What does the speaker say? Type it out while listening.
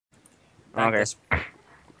back Okay. this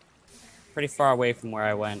pretty far away from where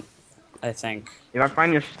I went, I think. If I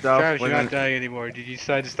find your stuff, Travis, we're you're not gonna... dying anymore. Did you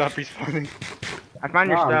decide to stop respawning? I find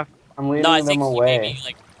your No, stuff. I'm leaving No, I them think you away. maybe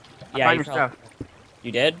like. I Yeah, find you your probably. stuff.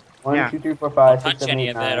 You did? One, Yeah. 2, 3, 4, Don't 5, 6, touch 7, any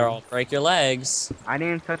 8, of it, or 9. I'll break your legs, I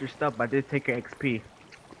didn't touch your stuff, but I did take your XP.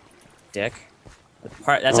 dick.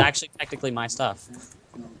 That's Oh. actually technically my stuff.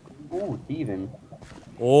 Ooh, Steven.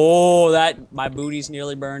 Oh, my booty's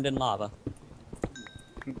nearly burned in lava.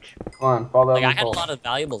 Come on, fall down Like I the had a hole. lot of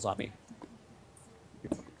valuables on me.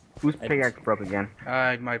 Whose pickaxe broke again?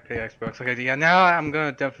 My pickaxe broke. Okay, yeah, now I'm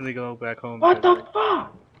gonna definitely go back home. What the because,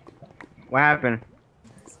 fuck? What happened?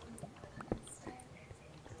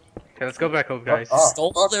 Okay, let's go back home, guys.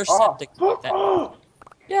 Stole Fuck their off. septic. Fuck That- off.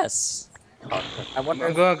 Yes. I wonder.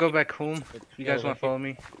 I'm if- gonna go back home. You guys over wanna here. follow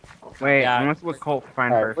me? Wait, Yeah. I want to see what Colt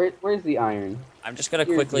find Alright, first. where's the iron? I'm just gonna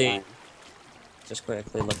Here's the quickly, iron.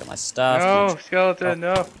 look at my stuff. No, skeleton,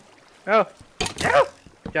 no. No. No.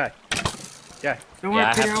 Die. Die. Don't Yeah, I worry,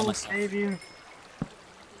 Peter, have I all my will stuff. save you.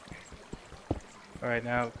 Alright,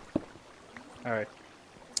 now. Alright,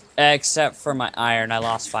 Except for my iron, I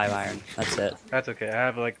lost 5 iron. That's it. that's okay. I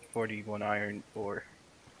have like 41 iron ore.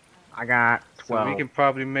 I got So 12. we can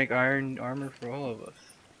probably make iron armor for all of us.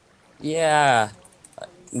 Yeah.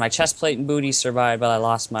 My chest plate and booty survived, but I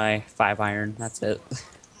lost my 5 iron. That's it.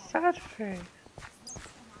 Sad face.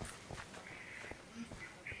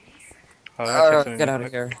 Oh, that's something Get real out of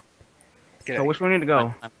quick. here. Get So out. which one need to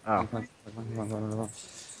go? Oh.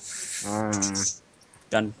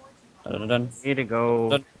 Done. Dun, dun, dun, Need to go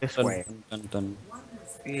dun, this dun, way. dun, dun,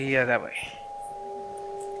 dun. Yeah, that way.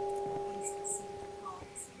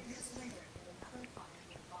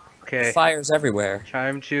 Okay, Fires everywhere.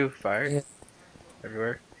 time to fire. Yeah.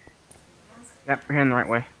 Everywhere. Yep, we're heading the right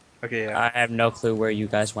way. Okay, yeah. I have no clue where you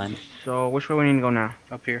guys went. So which way we need to go now?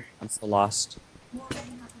 Up here. I'm so lost.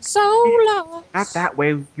 So lost. Not that way.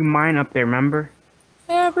 You mine up there, remember?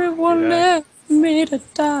 Everyone Yeah. left me to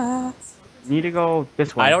die. Need to go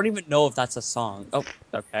this way. I don't even know if that's a song. Oh,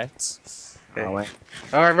 okay. Okay. Oh, wait.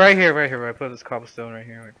 Alright, right here, right here. I put this cobblestone right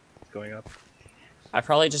here. It's going up. I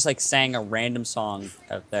probably just like sang a random song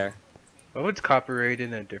out there. Oh, it's copyrighted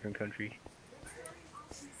in a different country.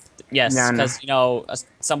 Yes, No, no. because you know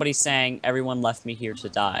somebody sang "Everyone left me here to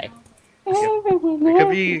die." It could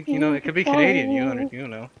be, you know, it could be Canadian. You don't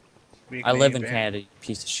know. Could be a I live in Canadian band. Canada, you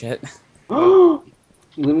piece of shit. You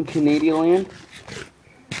live in Canadian land?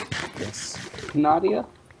 Yes. Canadia?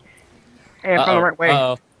 Hey, I found the right way.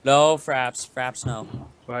 Oh no, Fraps. Fraps, no.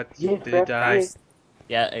 But Yeah, did it die? Fraps.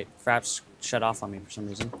 Yeah, Fraps shut off on me for some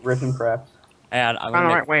reason. Ripping craps. And Found I'm the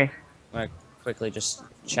gonna, right way. I'm gonna quickly just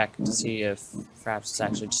check to see if Fraps is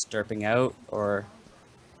actually just derping out or.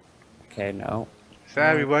 Okay, no.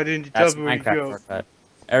 Savvy, why didn't you That's tell me where you Minecraft go? shortcut.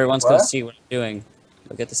 Everyone's gonna What? see what I'm doing.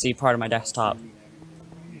 You'll get to see part of my desktop.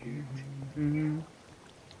 Mm-hmm.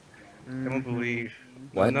 They won't believe.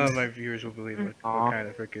 What? None of my viewers will believe what Aw. kind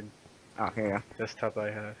of freaking Okay, yeah. desktop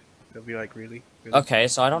I have. They'll be like, really? Really? Okay,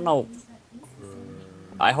 so I don't know.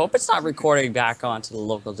 I hope it's not recording back onto the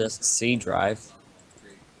local disk C drive.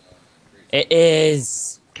 It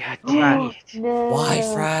is. God dang it. No. Why,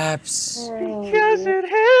 Fraps? Because it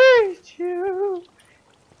hates you.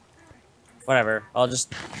 Whatever. I'll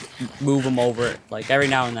just move them over. Like every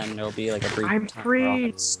now and then there'll be like a brief I'm time where I'll free.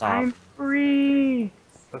 have to stop. I'm free.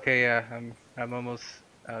 Okay, yeah, I'm almost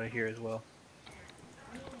out of here as well.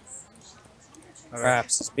 Alright.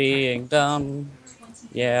 Fraps is being dumb.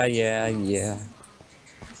 Yeah, yeah, yeah.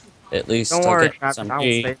 At least Don't I'll worry, get Fraps, some I will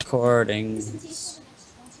save- recordings.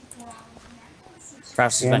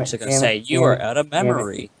 Fraps is Damn it, eventually gonna damn it, say, "You damn are it, out of damn it."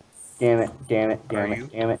 memory." Damn it, damn it, damn Are it, you?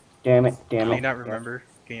 damn it, damn it, damn Can it. you not remember?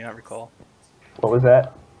 Can you not recall? What was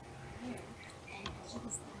that?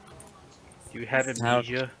 You have How-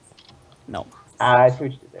 amnesia? No. I see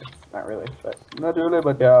what you did there. Not really, but not really,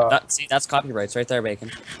 but yeah. See, that's copyrights right there,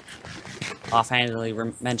 Bacon. Offhandedly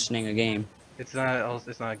mentioning a game. It's not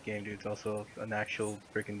a game, dude. It's also an actual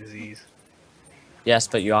freaking disease. Yes,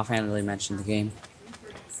 but you offhandedly mentioned the game.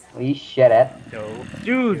 Will you shut up? No.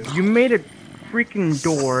 Dude, you made a freaking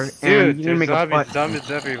door and Dude, you didn't there's make a zombies, button.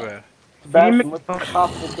 zombies everywhere. Back make- look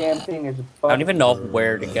top of the damn thing is a I don't even know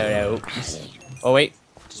where to get out. Oh wait,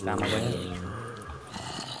 just found my way.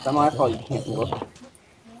 It's not my fault you can't look.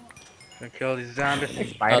 Gonna kill these zombies.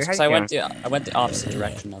 Spider, That's how 'cause you I went the opposite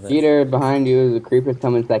direction of it. Peter, behind you is a creeper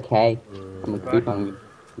coming. It's like, hey, I'm gonna creep on you.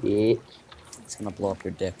 Yeah. It's gonna blow up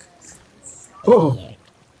your dick. Oh.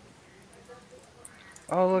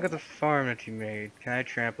 Oh, look at the farm that you made. Can I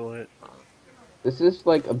trample it? This is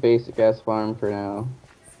like a basic ass farm for now.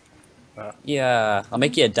 Yeah, I'll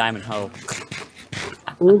make you a diamond hoe.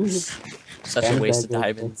 Such a waste of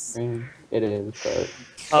diamonds. It is, but What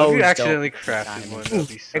if Oh, you accidentally crafted one? That'd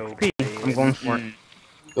be so XP. I'm going for it.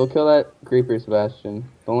 go kill that creeper, Sebastian.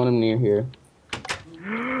 Don't let him near here.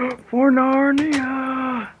 For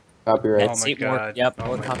Narnia. Copyright. Oh my See, more- god. yep, oh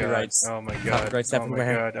more my copyrights. God. Oh my god. Copyrights oh my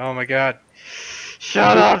everywhere. god. Oh my god.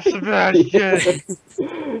 Shut up, Sebastian!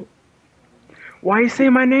 Why you say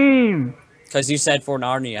my name? Because you said for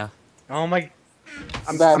Narnia. Oh my.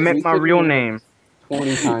 I meant my real name.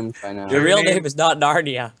 20 times by now. Your Your real name- name is not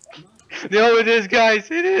Narnia. No, it is, guys.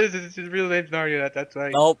 It is. It's his real name's Narnia. That's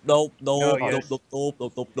right. Nope, nope, No, nope, yes. nope, nope,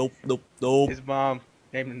 nope, nope, nope, nope, nope, His mom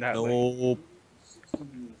named him that way. nope.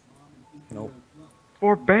 Nope.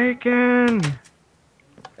 For bacon.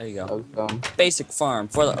 There you go. That was dumb. Basic farm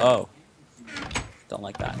for the Don't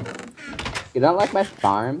like that. You don't like my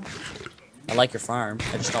farm? I like your farm.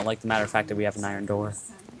 I just don't like the matter of fact that we have an iron door.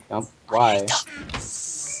 Why?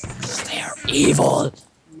 They are evil.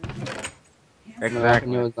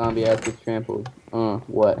 Exactly. Your zombie ass gets trampled.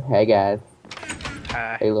 What? Hey guys.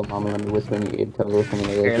 Ah. Hey little mama, let me whisper in your ear. Tell her what's coming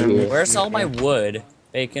Hey, over here. Where's all my wood?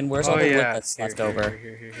 Bacon, where's all Oh the wood yeah. that's Here, left here, over?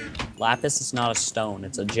 here. Lapis is not a stone,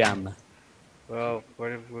 it's a gem. Well,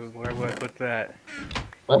 where would I put that?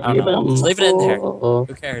 I don't know. Just leave it in there. Oh,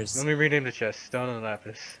 Who cares? Let me rename the chest. Stone and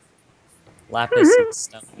lapis. Lapis and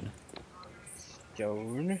stone.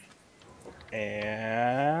 Stone.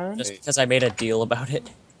 And Just because I made a deal about it.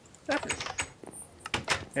 lapis.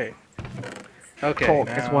 Hey. Okay. Colt,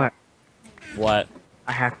 now, guess what? What?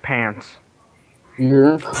 I have pants.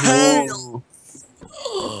 You're cool.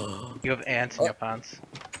 You have ants in your pants.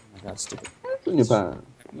 Oh my god, stupid. What's in your pants?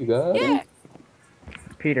 You got it?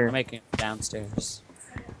 Peter, I'm making it downstairs.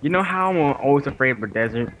 you know how I'm always afraid of a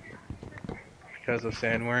desert? Because of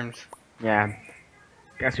sandworms. Yeah.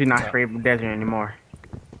 Guess we're not Yeah. afraid of a desert anymore.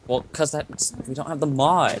 Well, because we don't have the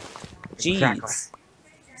mod. Jeez. Exactly.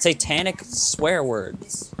 Satanic swear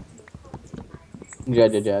words. Ja. I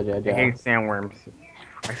hate sandworms.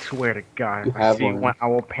 I swear to God. You If I have see one. one, I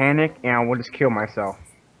will panic and I will just kill myself.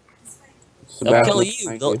 They'll Sebastian, kill you.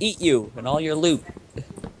 thank They'll eat you and all your loot.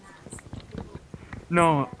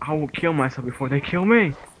 No, I will kill myself before they kill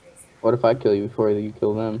me. What if I kill you before you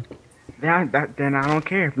kill them? Then I don't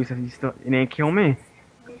care because it ain't kill me.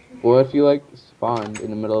 What if you like spawned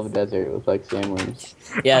in the middle of a desert with like sandworms?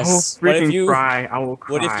 Yes. I will What if freaking you? cry. I will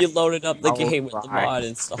cry. What if you loaded up the I will game with the cry. mod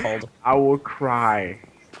installed? I will cry.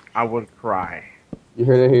 I would cry. You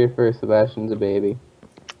heard it here first. Sebastian's a baby.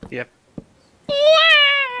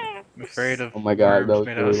 I'm afraid of Oh my God, that worms was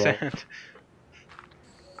made out of really loud. sand.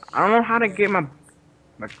 I don't know how to get my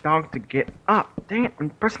dog to get up. Dang it! I'm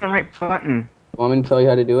pressing the right button. Want me to tell you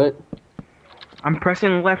how to do it? I'm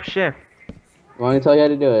pressing left shift. Want me to tell you how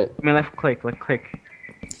to do it? I mean left click. Left click.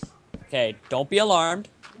 Okay, don't be alarmed.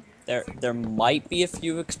 There might be a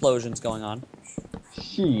few explosions going on.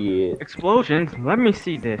 Shit. Explosions. Let me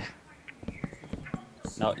see this.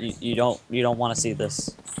 No, you don't want to see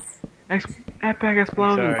this. Epic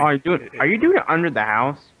explosion. Sorry. Are you doing it under the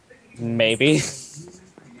house? Maybe.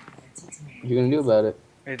 What you gonna do about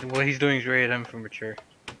it? What he's doing is rated M for mature.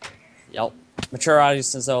 Yep. Mature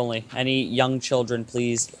audiences only. Any young children,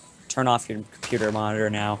 please turn off your computer monitor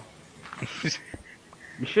now.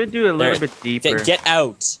 You should do it a little There- bit deeper. Get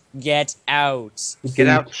out. Get out. Get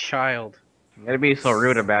out, child. You gotta be so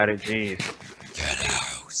rude about it, jeez. Get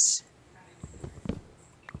out.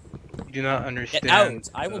 You do not understand. Get out.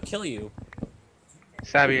 I will kill you.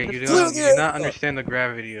 Sabby, you do not understand the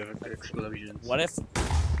gravity of explosions. What if?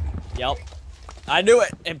 Yep. I knew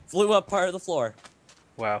it. It blew up part of the floor.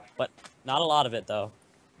 Wow. Not a lot of it though.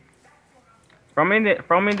 Throw me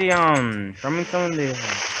some of the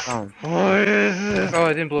What is this? Oh,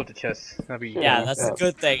 I didn't blow up the chest. That'd be Yeah, that's yeah. a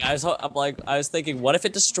good thing. I was thinking, what if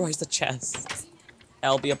it destroys the chest?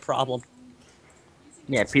 That'll be a problem.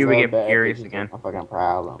 Yeah, Peter would So get bad, furious this is again. A fucking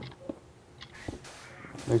problem.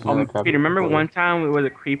 There's another copy Peter, remember recording. one time we was a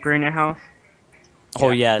creeper in your house? Oh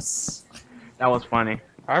Yeah. yes. That was funny.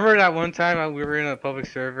 I remember that one time we were in a public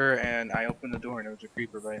server and I opened the door and there was a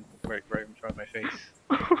creeper right in front of my face.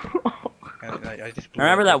 And I just blew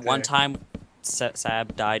Remember up that right one there. time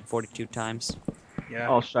Sab died 42 times? Yeah.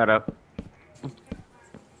 Oh, shut up.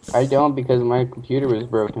 I don't because my computer was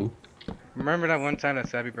broken. Remember that one time that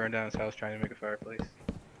Sabby burned down his house trying to make a fireplace?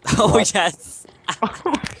 Oh What? yes.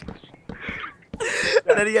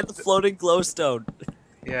 And then he had the floating glowstone.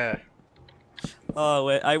 Yeah. Oh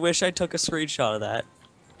wait, I wish I took a screenshot of that.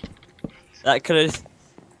 That could have,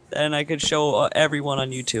 then I could show everyone on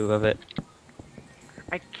YouTube of it.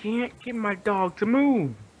 I can't get my dog to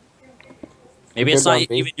move. Maybe Your it's not dog,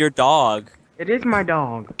 babe. even your dog. It is my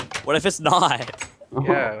dog. What if it's not?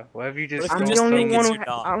 Yeah, why have you just if I'm you the just only think one it's who your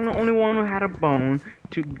dog? I'm the only one who had a bone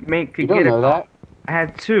to make to You get don't a know dog. that. I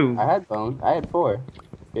had 2. I had bones. I had 4.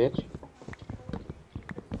 Bitch.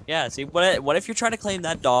 Yeah, see, what if you try to claim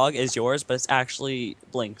that dog is yours, but it's actually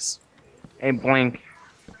Blink's? Hey, Blink.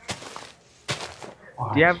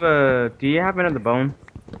 Watch. Do you have another bone?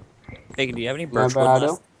 Bacon, do you have any My birchwood bad.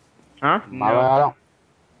 left? Huh? My No. bad.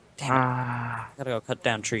 Damn it. Ah. I gotta go cut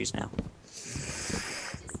down trees now.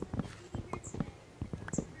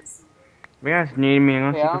 You guys need me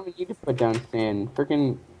unless Hey, you I don't need to put down sand.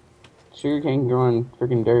 Freaking sugarcane growing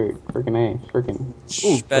freaking dirt. Freaking A. Freaking.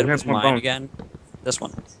 Ooh, Bed we was have more mine bones. again. This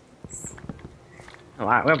one. We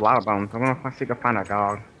have a lot of bones. I'm gonna see if I can find a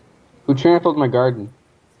dog. Who trampled my garden?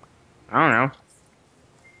 I don't know.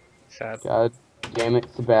 Sad. God damn it,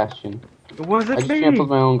 Sebastian. It I wasn't just me. trampled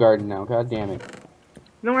my own garden now. God damn it.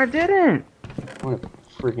 No, I didn't. I want to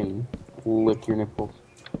freaking lick your nipples.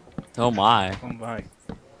 Oh my. Oh my.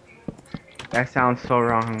 That sounds so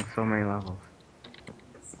wrong on so many levels.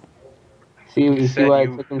 See, Who you see said why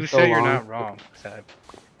you? it took him Who so said you're long? not wrong? Sad.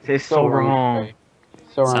 It's so wrong. Trey.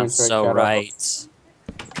 So wrong, Sounds Trey. so Shut up. right.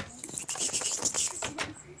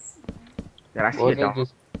 Did I see a What was I dog?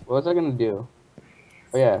 just? What was I gonna do?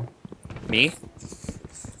 Oh yeah, Me?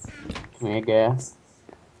 come here, girl.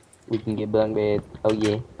 We can get bunk bed. Oh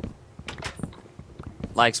yeah.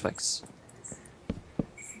 Like Spikes.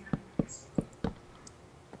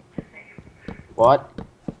 What?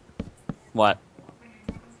 What?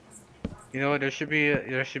 You know what? There should be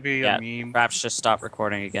Yeah, a meme. perhaps just stop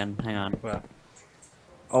recording again. Hang on. Well,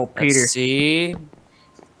 Oh, Peter. Let's see.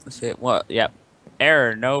 Let's see. What? Yep.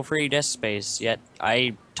 Error. No free disk space. Yet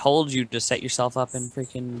I told you to set yourself up in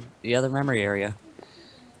freaking the other memory area.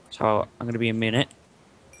 So I'm gonna be a minute.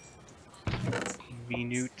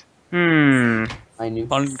 minute. I knew.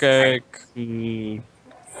 Pancake. See.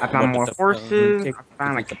 I What found more the horses. fuck? I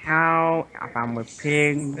found a cow. I found more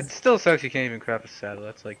pigs. It still sucks you can't even craft a saddle.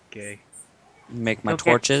 That's like gay. Make my Still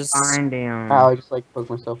can't torches. Find them. Ow, I just like poked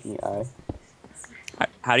myself in the eye.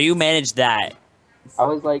 How do you manage that? I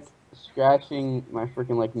was like scratching my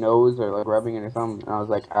freaking like nose or like rubbing it or something, and I was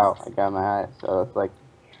like, ow, I got my eye. So it's like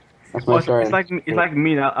that's my Well, story. it's like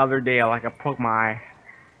me the other day. I poked my eye.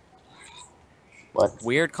 What?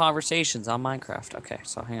 Weird conversations on Minecraft. Okay,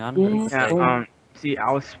 so hang on. Yeah. Yeah. See,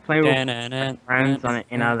 I was playing with friends on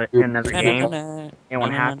another game, and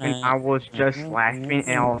what happened? I was just laughing,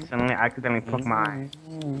 and all of a sudden, I accidentally poked my eye.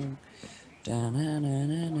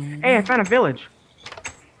 Hey, I found a village.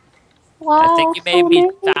 I think you maybe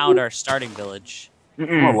found our starting village.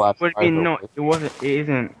 Mm-mm. watch What do you mean? Star No, Wars. it wasn't. It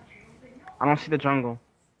isn't. I don't see the jungle.